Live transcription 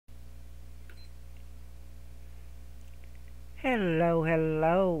Hello,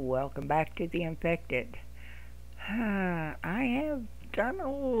 hello. Welcome back to the Infected. I have done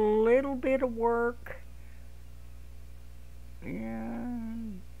a little bit of work. Yeah,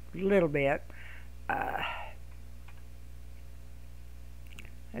 a little bit. Uh,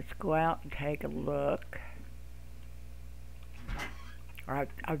 let's go out and take a look. Or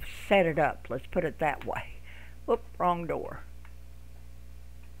I've set it up. Let's put it that way. Whoop, wrong door.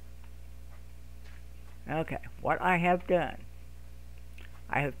 Okay, what I have done.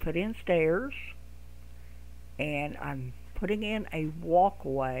 I have put in stairs. And I'm putting in a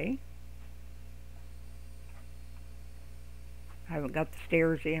walkway. I haven't got the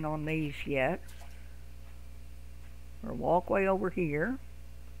stairs in on these yet. A walkway over here.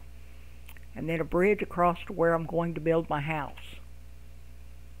 And then a bridge across to where I'm going to build my house.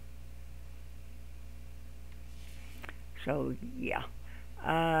 So, yeah.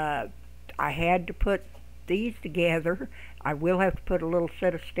 I had to put these together. I will have to put a little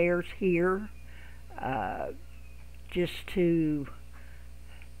set of stairs here. Just to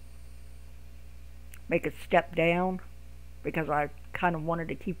make it step down, because I kind of wanted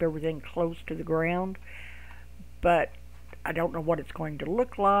to keep everything close to the ground, but I don't know what it's going to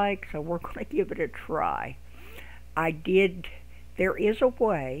look like, so we're going to give it a try. There is a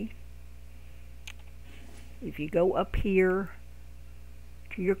way, if you go up here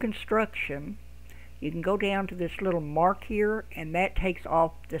to your construction, you can go down to this little mark here, and that takes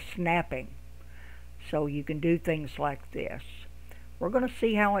off the snapping. So you can do things like this. We're going to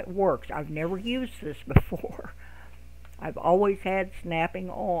see how it works. I've never used this before. I've always had snapping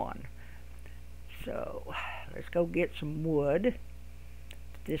on. So let's go get some wood.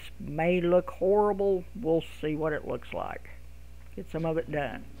 This may look horrible. We'll see what it looks like. Get some of it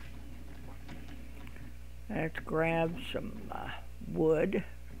done. Let's grab some wood.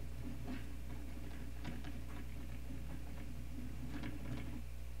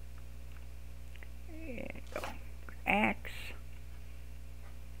 Axe.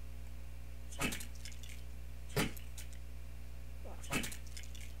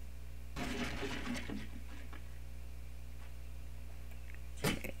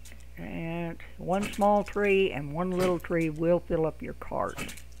 And one small tree and one little tree will fill up your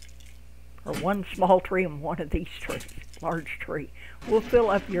cart. Or one small tree and one of these trees, large tree, will fill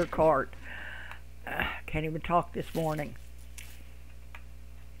up your cart. Can't even talk this morning.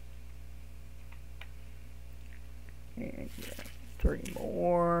 And 3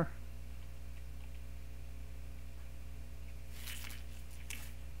 more.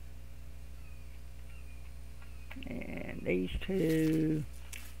 And these 2.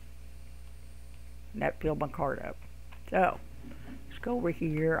 And that filled my cart up. So, let's go over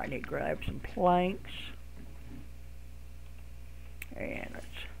here. I need to grab some planks. And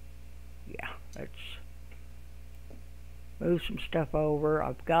let's move some stuff over.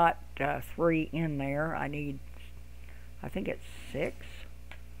 I've got 3 in there. I think it's 6.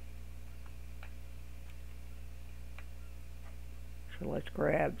 So let's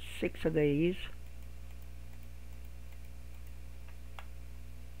grab 6 of these.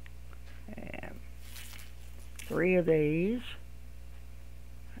 And 3 of these.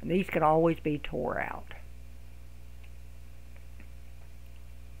 And these can always be tore out.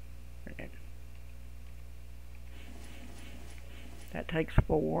 And that takes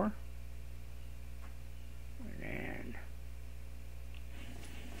 4. And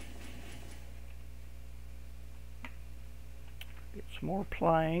get some more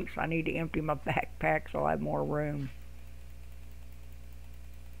planks. I need to empty my backpack so I have more room.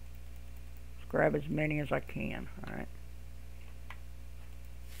 Let's grab as many as I can. Alright.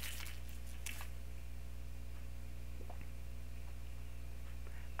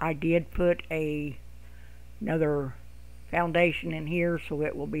 I did put another foundation in here so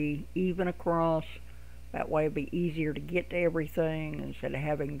it will be even across. That way it'll be easier to get to everything instead of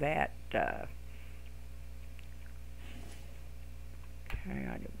having that. Okay,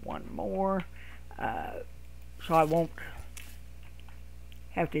 I need 1 more. So I won't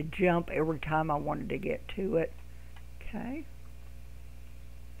have to jump every time I wanted to get to it. Okay.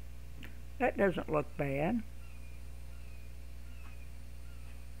 That doesn't look bad.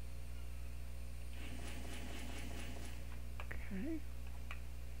 Okay.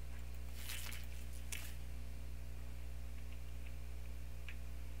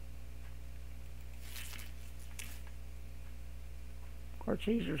 Of course,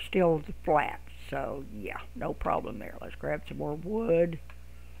 these are still flat, so yeah, no problem there. Let's grab some more wood.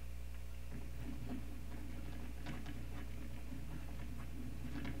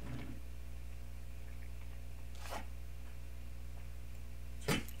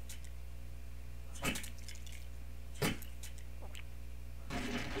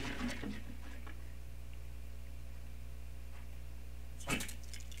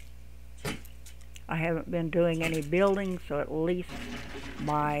 I haven't been doing any building, so at least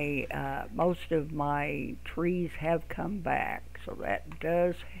my most of my trees have come back, so that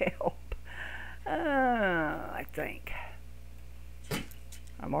does help. I think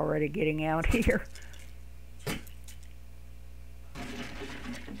I'm already getting out here.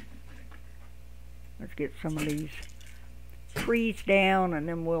 Let's get some of these trees down, and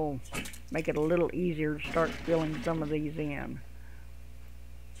then we'll make it a little easier to start filling some of these in.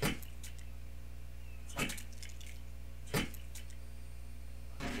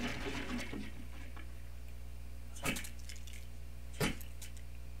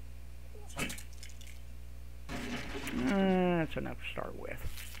 That's enough to start with.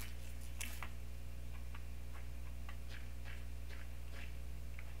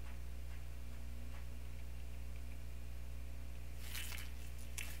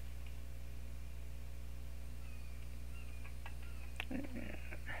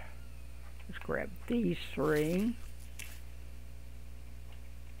 Let's grab these three.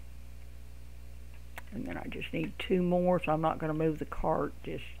 And then I just need two more, so I'm not going to move the cart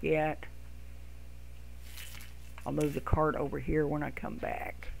just yet. I'll move the cart over here when I come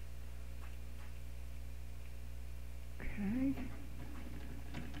back. Okay.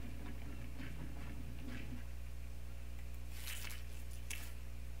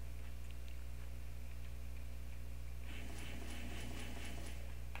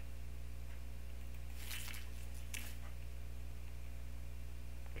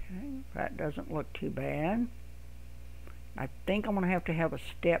 That doesn't look too bad. I think I'm going to have a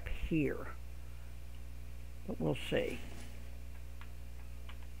step here, but we'll see.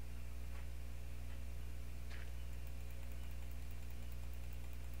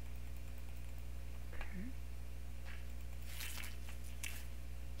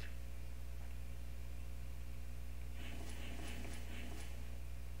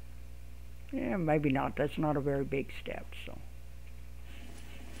 Yeah, maybe not. That's not a very big step, so.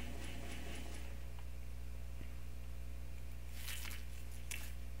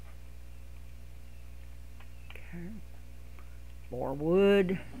 More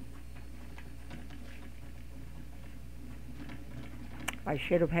wood. I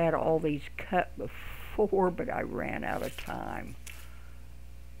should have had all these cut before, but I ran out of time.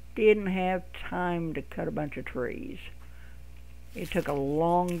 Didn't have time to cut a bunch of trees. It took a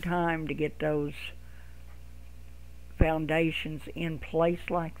long time to get those foundations in place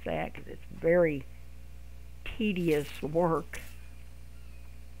like that, because it's very tedious work.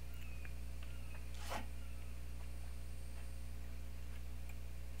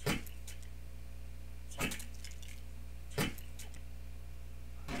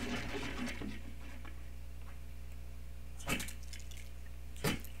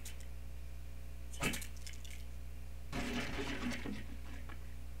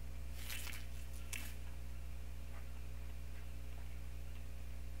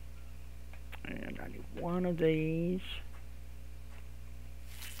 And I need one of these.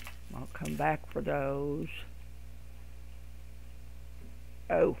 I'll come back for those.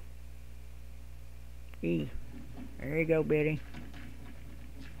 Oh. E. There you go, Biddy.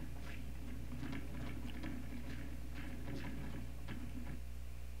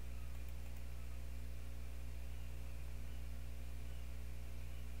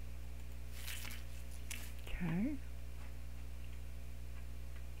 Okay.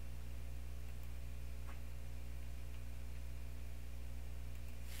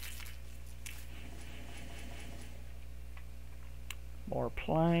 More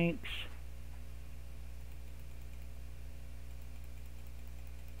planks.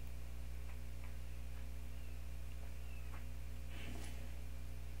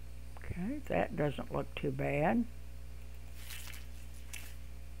 Okay, that doesn't look too bad.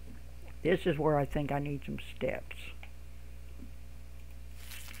 This is where I think I need some steps.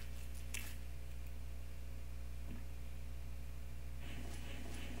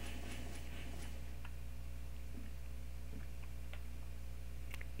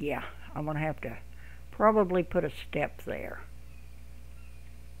 Yeah, I'm going to have to probably put a step there.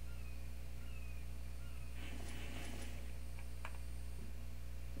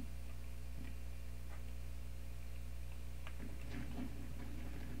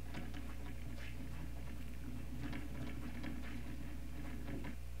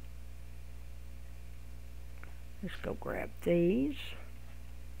 Let's go grab these.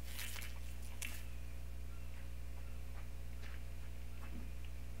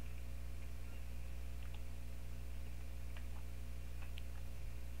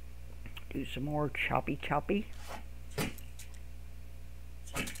 Do some more choppy.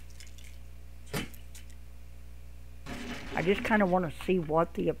 I just kind of want to see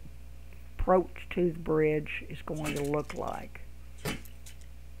what the approach to the bridge is going to look like.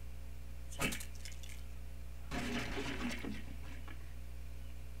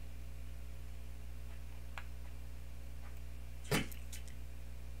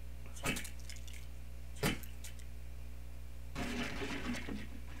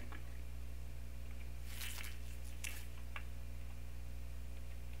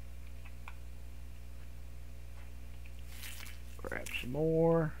 Grab some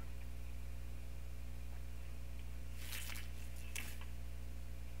more.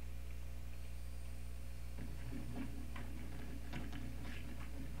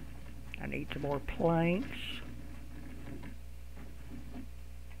 I need some more planks.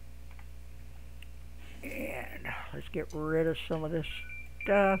 And let's get rid of some of this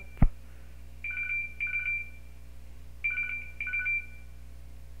stuff.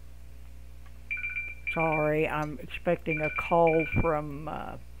 Sorry, I'm expecting a call from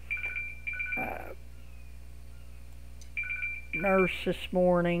nurse this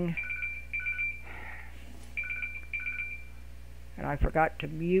morning, and I forgot to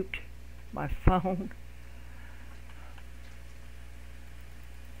mute my phone.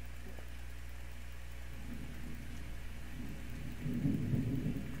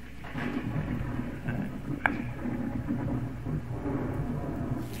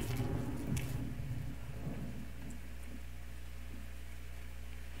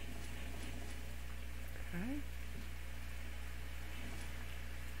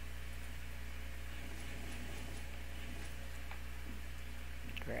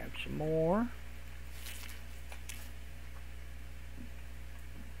 Grab some more.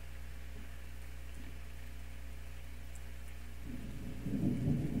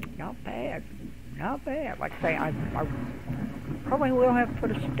 Not bad. Not bad. Like I say, I probably will have to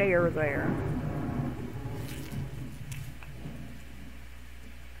put a stair there.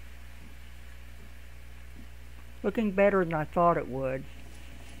 Looking better than I thought it would.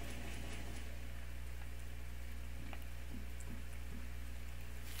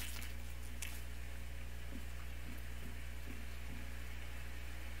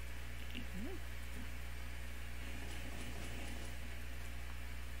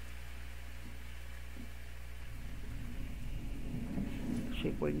 See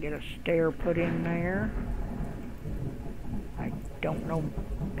if we can get a stair put in there. I don't know.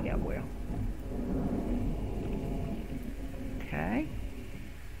 Yeah, well. Okay.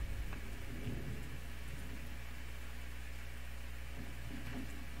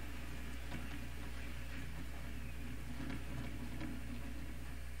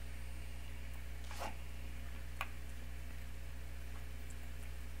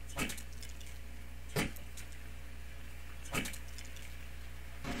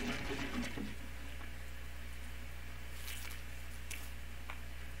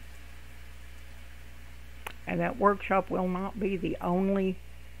 And that workshop will not be the only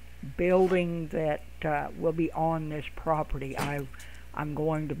building that will be on this property. I'm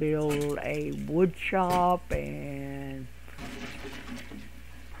going to build a wood shop and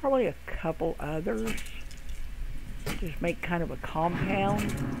probably a couple others. Just make kind of a compound.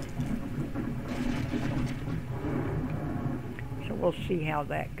 So we'll see how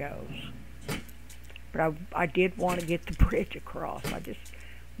that goes. But I did want to get the bridge across. I just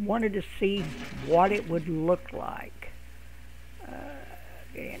wanted to see what it would look like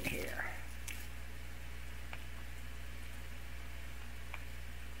in here.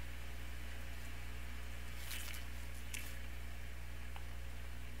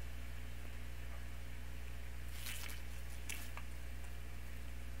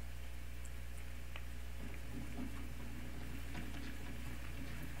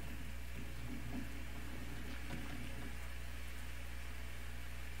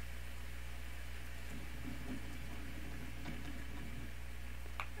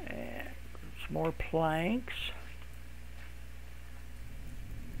 More planks.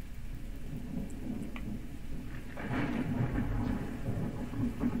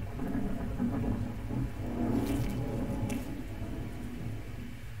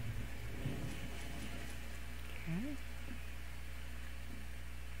 Okay.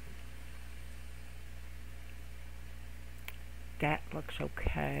 That looks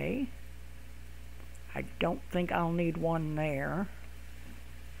okay. I don't think I'll need one there.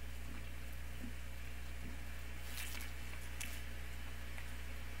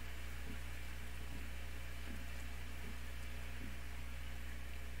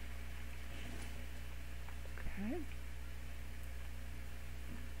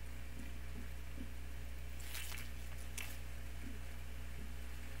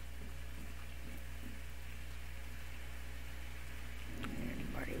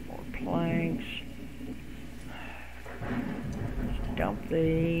 Anybody more planks? dump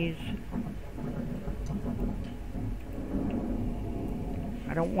these.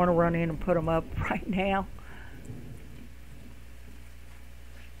 I don't want to run in and put them up right now.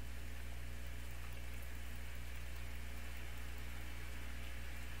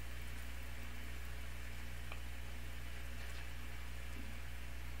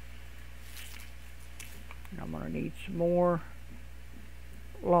 And I'm going to need some more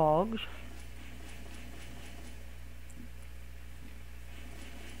logs.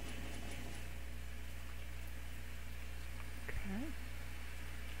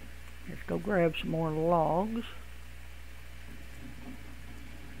 Let's go grab some more logs.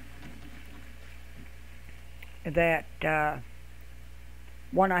 That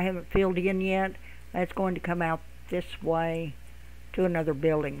one I haven't filled in yet, that's going to come out this way to another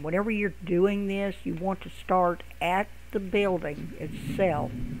building. Whenever you're doing this, you want to start at the building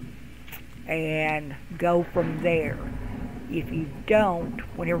itself and go from there. If you don't,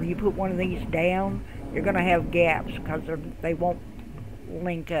 whenever you put one of these down, you're going to have gaps because they won't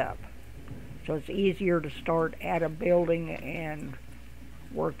link up. So it's easier to start at a building and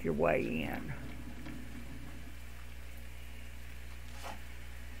work your way in.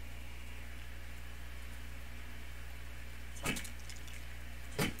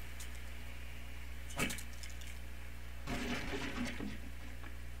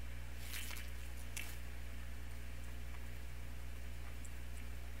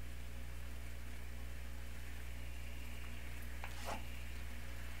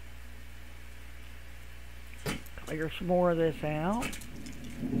 Clear some more of this out.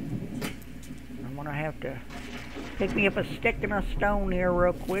 I'm going to have to pick me up a stick and a stone here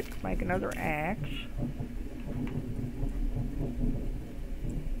real quick to make another axe.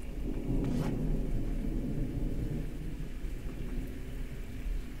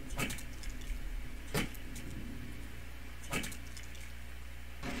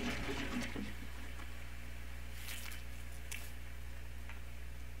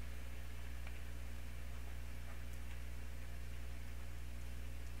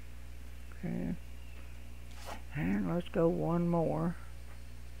 Okay. And let's go one more.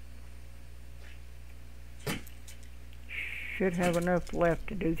 Should have enough left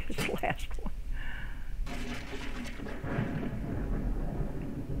to do this last one.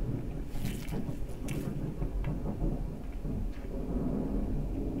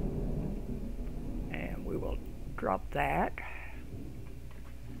 And we will drop that.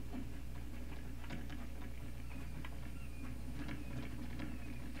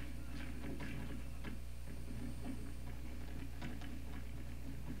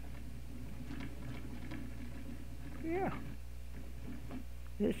 Yeah,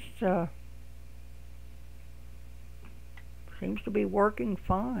 this seems to be working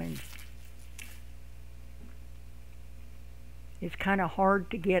fine. It's kind of hard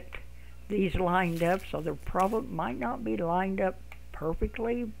to get these lined up, so they probably might not be lined up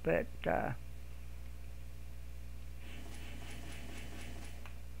perfectly, but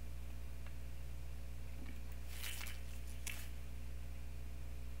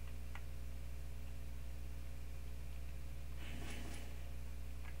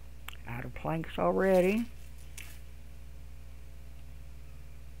out of planks already.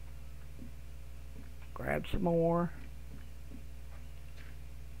 Grab some more.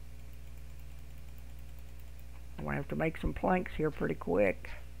 I'm going to have to make some planks here pretty quick.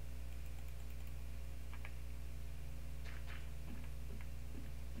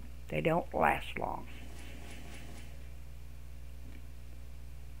 They don't last long.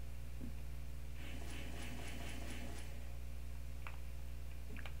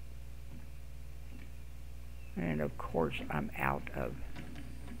 And of course I'm out of,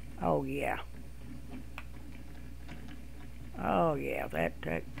 oh yeah. Oh yeah,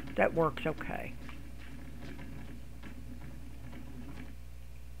 that works okay.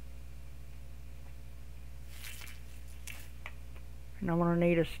 And I'm going to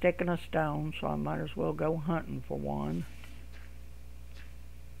need a stick and a stone, so I might as well go hunting for one.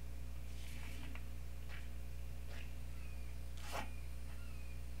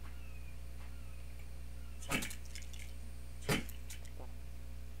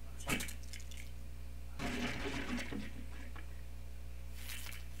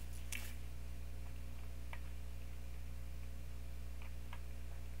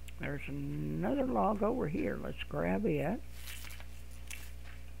 There's another log over here. Let's grab it.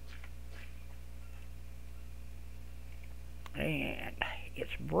 And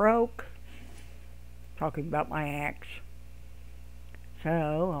it's broke. Talking about my axe. So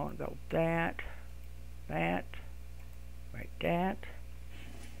I want to go that, right that.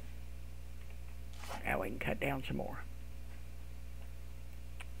 Now we can cut down some more.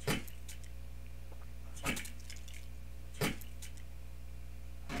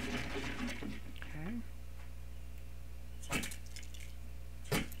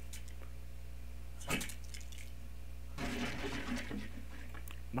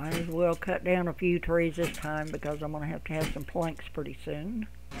 Might as well cut down a few trees this time because I'm going to have some planks pretty soon.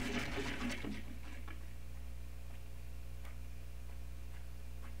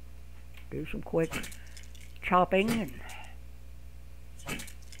 Do some quick chopping. And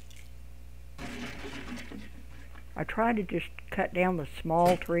I try to just cut down the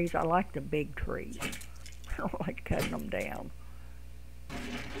small trees. I like the big trees. I don't like cutting them down.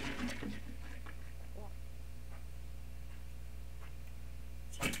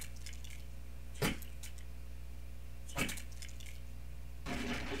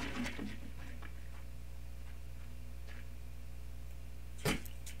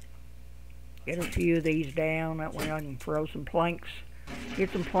 Get a few of these down, that way I can throw some planks,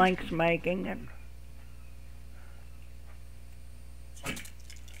 get some planks making. And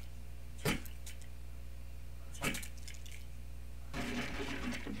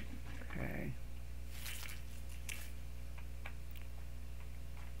okay.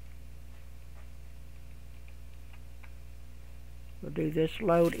 We'll do this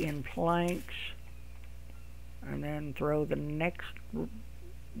load in planks and then throw the next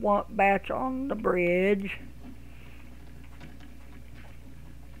batch on the bridge.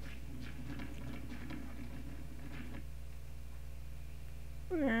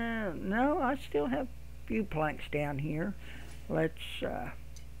 No, I still have a few planks down here. Let's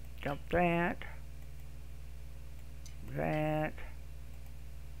dump that, that.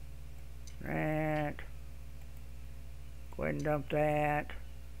 Go ahead and dump that.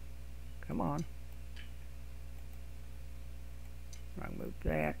 Come on. I move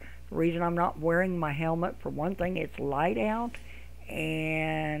that. The reason I'm not wearing my helmet, for one thing, it's light out,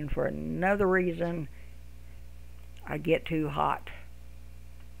 and for another reason, I get too hot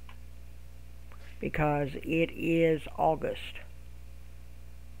because it is August.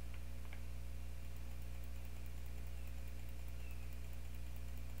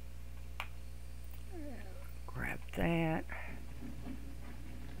 Grab that.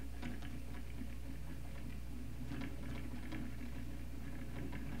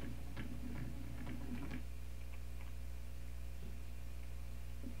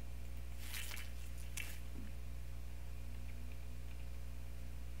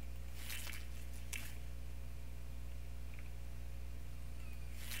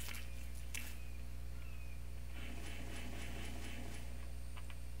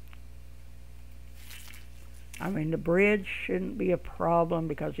 I mean, the bridge shouldn't be a problem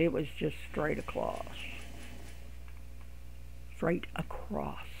because it was just straight across. Straight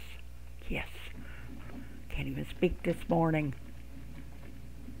across. Yes. Can't even speak this morning.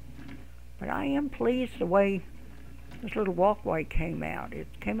 But I am pleased the way this little walkway came out. It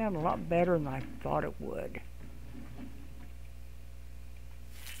came out a lot better than I thought it would.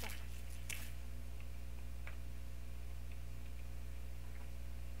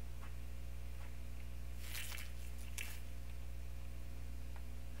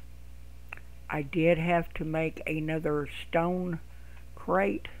 I did have to make another stone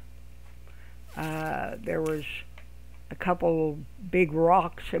crate. There was a couple big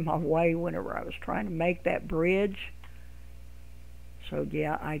rocks in my way whenever I was trying to make that bridge. So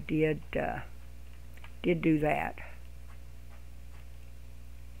yeah, I did do that.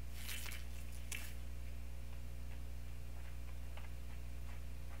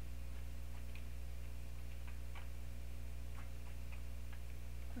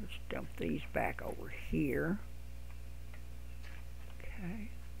 Let's dump these back over here. Okay.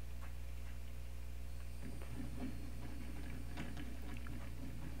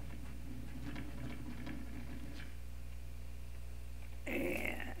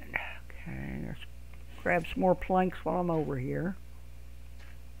 And, okay, let's grab some more planks while I'm over here.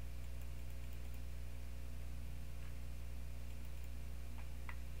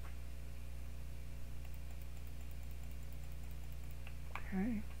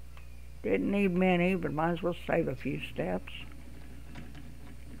 Okay. Didn't need many, but might as well save a few steps.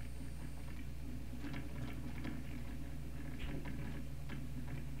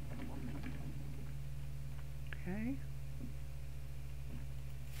 Okay.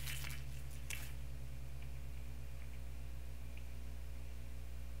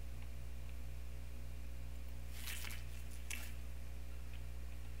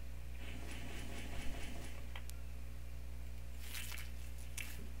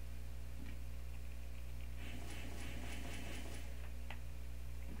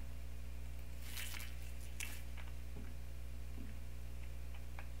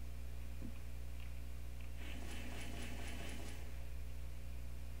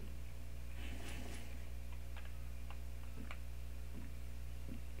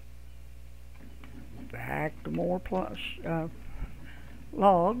 Back to more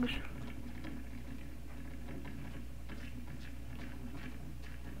logs.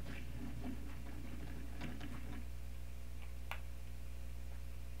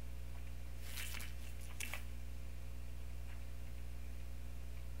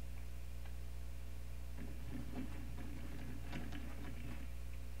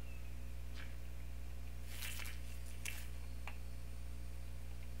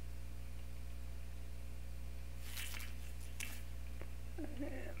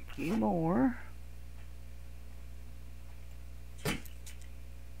 A few more.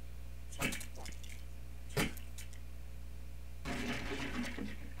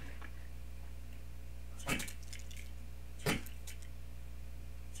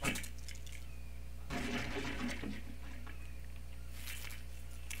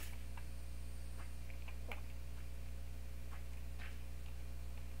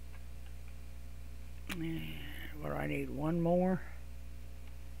 Where I need one more.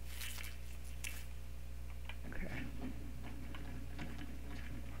 Okay.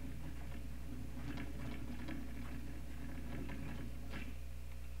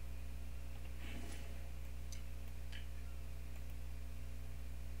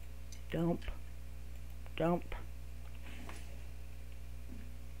 Dump. Dump.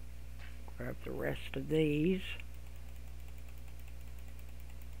 Grab the rest of these.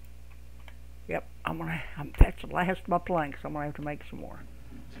 Yep, that's the last of my planks. I'm gonna have to make some more.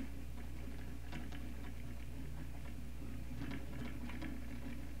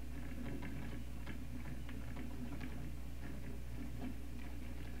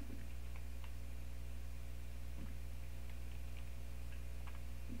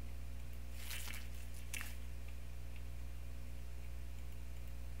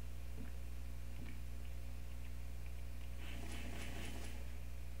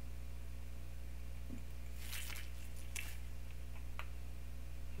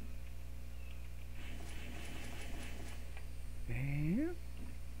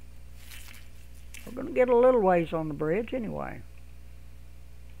 We're going to get a little ways on the bridge anyway.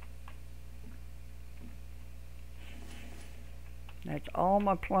 That's all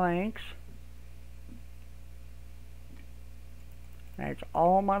my planks. That's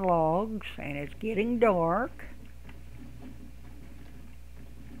all my logs, and it's getting dark.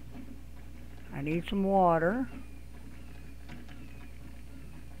 I need some water.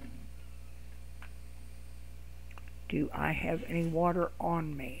 Do I have any water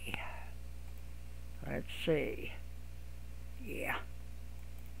on me? Let's see. Yeah.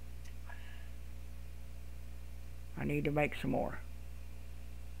 I need to make some more.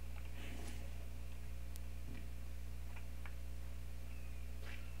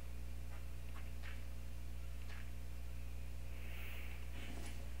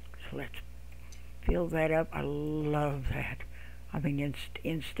 So let's fill that up. I love that. I mean,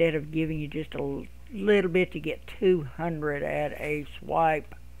 instead of giving you just a little bit to get 200 at a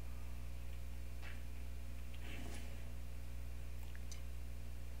swipe.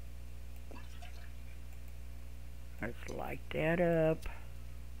 Let's light that up.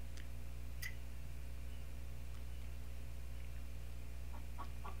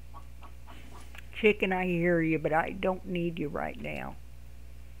 Chicken, I hear you, but I don't need you right now.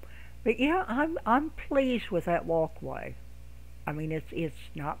 But yeah, I'm pleased with that walkway. I mean, it's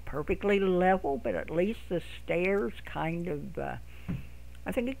not perfectly level, but at least the stairs kind of,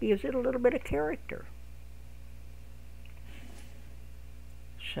 I think it gives it a little bit of character.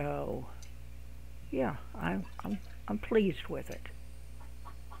 So, yeah, I'm pleased with it.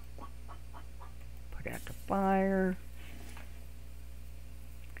 Put out the fire.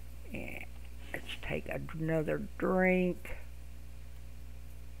 And let's take another drink.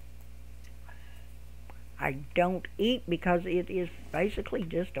 I don't eat because it is basically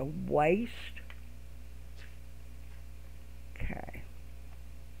just a waste. Okay.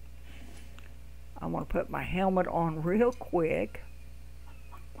 I'm going to put my helmet on real quick.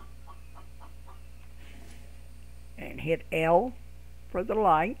 And hit L for the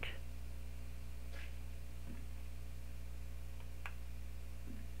light.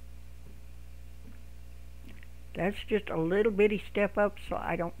 That's just a little bitty step up, so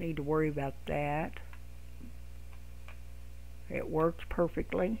I don't need to worry about that. It works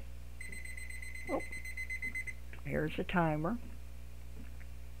perfectly. Oh, here's the timer.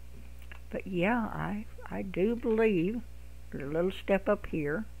 But yeah, I do believe there's a little step up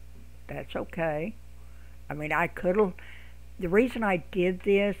here. That's okay. I mean, I could have. The reason I did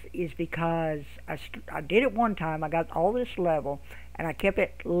this is because I did it one time. I got all this level, and I kept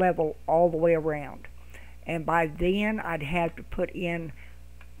it level all the way around. And by then, I'd have to put in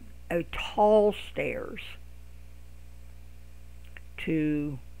a tall stairs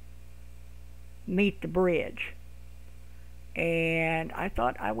to meet the bridge. And I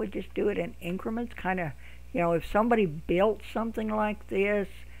thought I would just do it in increments, kind of, if somebody built something like this,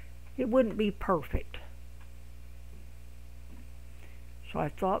 it wouldn't be perfect. So I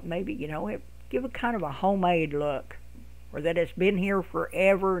thought maybe, give it kind of a homemade look, or that it's been here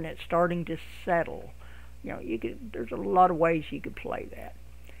forever and it's starting to settle. There's a lot of ways you could play that.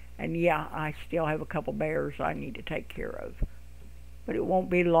 And yeah, I still have a couple bears I need to take care of. But it won't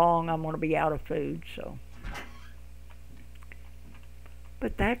be long. I'm going to be out of food, so.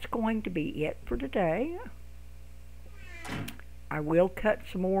 But that's going to be it for today. I will cut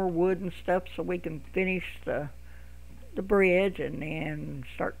some more wood and stuff so we can finish the bridge and then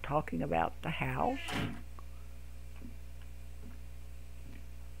start talking about the house.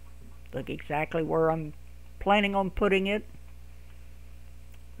 Look exactly where I'm planning on putting it.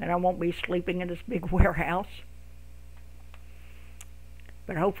 And I won't be sleeping in this big warehouse.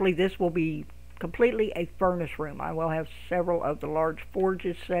 But hopefully this will be completely a furnace room. I will have several of the large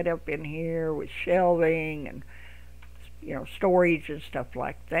forges set up in here with shelving and storage and stuff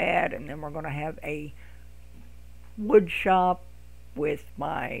like that. And then we're going to have a wood shop with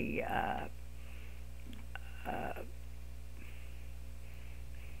my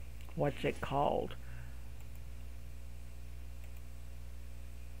what's it called?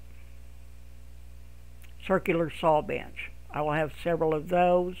 Circular saw bench. I will have several of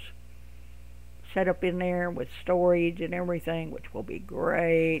those set up in there with storage and everything, which will be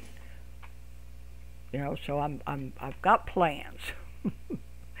great. So I've got plans.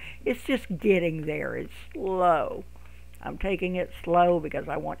 It's just getting there. It's slow. I'm taking it slow because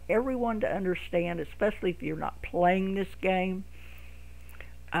I want everyone to understand, especially if you're not playing this game,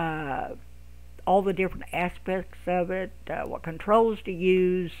 all the different aspects of it, what controls to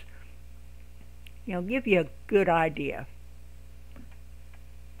use, give you a good idea.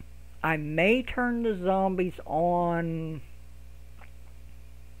 I may turn the zombies on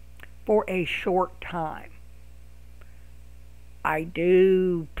for a short time. I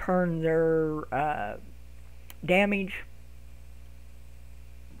do turn their damage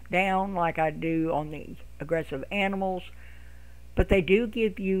down like I do on the aggressive animals, but they do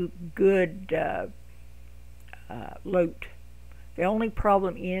give you good loot. The only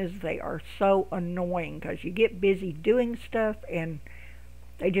problem is they are so annoying because you get busy doing stuff and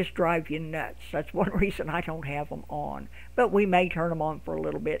they just drive you nuts. That's one reason I don't have them on. But we may turn them on for a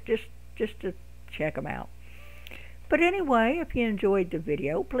little bit just to check them out. But anyway, if you enjoyed the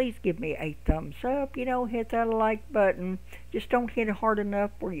video, please give me a thumbs up. Hit that like button. Just don't hit it hard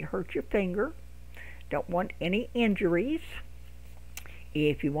enough where you hurt your finger. Don't want any injuries.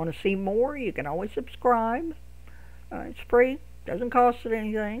 If you want to see more, you can always subscribe. It's free. Doesn't cost it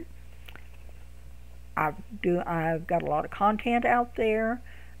anything. I've got a lot of content out there.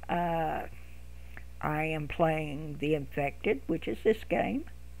 I am playing The Infected, which is this game,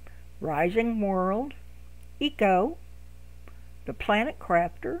 Rising World, Eco, The Planet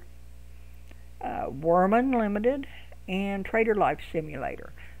Crafter, Worm Unlimited, and Trader Life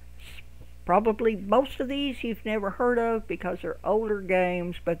Simulator. Probably most of these you've never heard of because they're older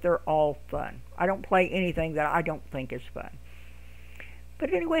games, but they're all fun. I don't play anything that I don't think is fun.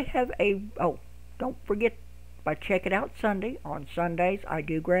 But anyway, don't forget, check it out Sunday. On Sundays, I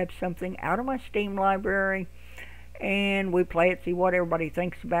do grab something out of my Steam library, and we play it, see what everybody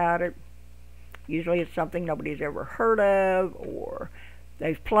thinks about it. Usually it's something nobody's ever heard of, or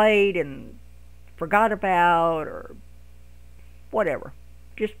they've played and forgot about, or whatever.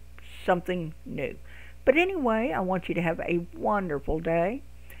 Just something new. But anyway, I want you to have a wonderful day,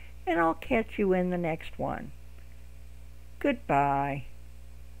 and I'll catch you in the next one. Goodbye.